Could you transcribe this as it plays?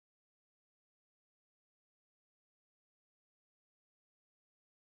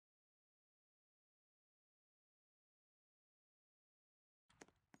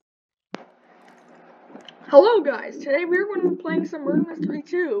Hello guys, today we're going to be playing some Murder Mystery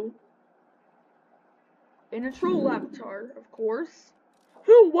 2 in a troll avatar, of course.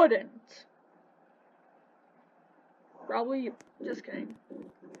 Who wouldn't? Probably you. Just kidding.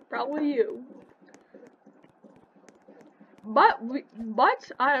 Probably you. But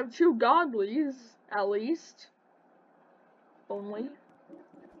I have two godlies, at least. Only.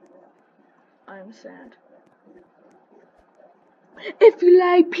 I'm sad. If you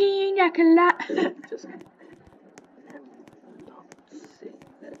like peeing, I can laugh. Just kidding. Sing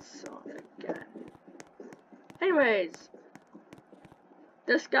that song again. Anyways,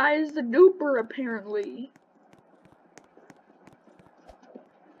 this guy is the duper apparently.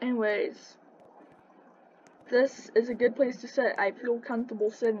 Anyways, this is a good place to sit. I feel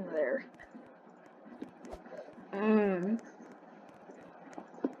comfortable sitting there.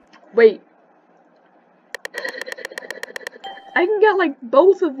 Wait. I can get like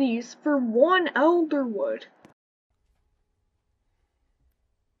both of these for one elderwood.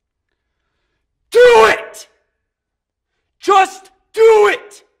 Do it! Just do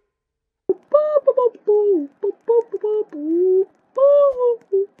it!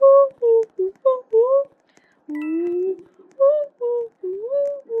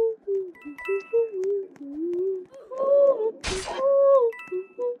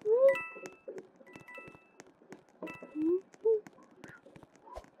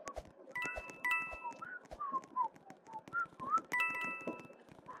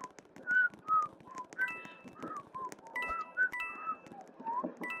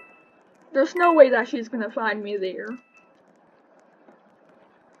 There's no way that she's gonna find me there.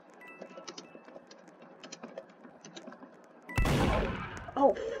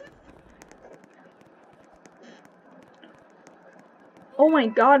 Oh. Oh my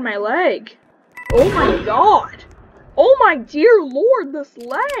god, my leg. Oh my god. Oh my dear lord, this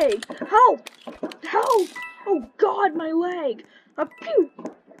leg. Help. Help. Oh god, my leg. Phew.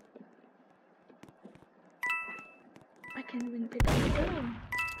 I can't even pick up a coin.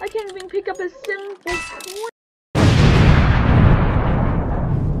 I can't even pick up a simple coin.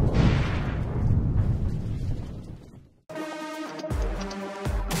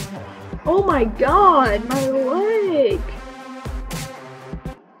 Oh my god, my leg.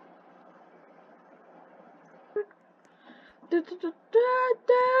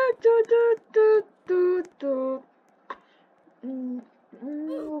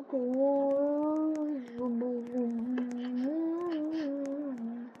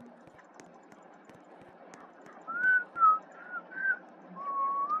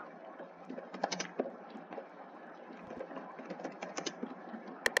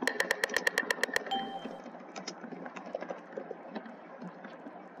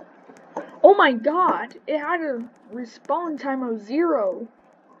 Oh my god, it had a respawn time of 0.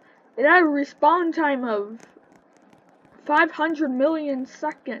 It had a respawn time of 500 million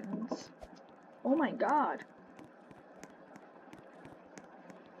seconds. Oh my god.